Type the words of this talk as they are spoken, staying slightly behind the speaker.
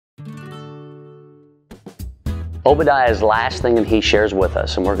Obadiah's last thing that he shares with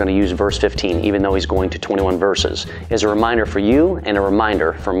us, and we're going to use verse 15, even though he's going to 21 verses, is a reminder for you and a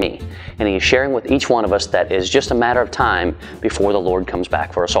reminder for me. And he is sharing with each one of us that it's just a matter of time before the Lord comes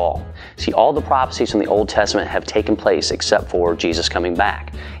back for us all. See, all the prophecies from the Old Testament have taken place except for Jesus coming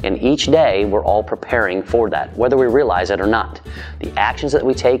back. And each day we're all preparing for that, whether we realize it or not. The actions that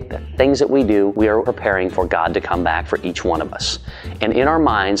we take, the things that we do, we are preparing for God to come back for each one of us. And in our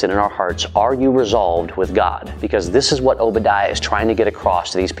minds and in our hearts, are you resolved with God? Because this is what Obadiah is trying to get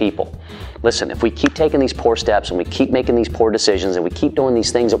across to these people. Listen, if we keep taking these poor steps and we keep making these poor decisions and we keep doing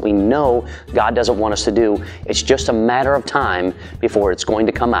these things that we know God doesn't want us to do, it's just a matter of time before it's going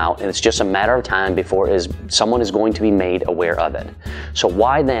to come out, and it's just a matter of time before someone is going to be made aware of it. So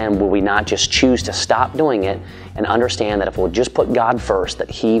why then will we not just choose to stop doing it and understand that if we'll just put God first, that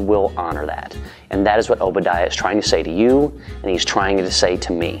He will honor that? And that is what Obadiah is trying to say to you, and he's trying to say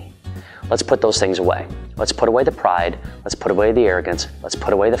to me. Let's put those things away. Let's put away the pride. Let's put away the arrogance. Let's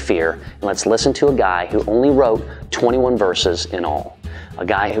put away the fear. And let's listen to a guy who only wrote 21 verses in all. A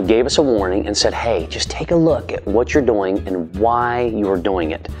guy who gave us a warning and said, hey, just take a look at what you're doing and why you are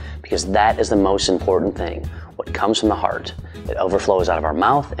doing it. Because that is the most important thing. What comes from the heart. It overflows out of our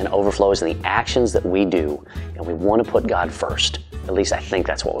mouth and overflows in the actions that we do. And we want to put God first. At least I think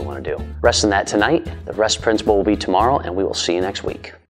that's what we want to do. Rest in that tonight. The rest principle will be tomorrow, and we will see you next week.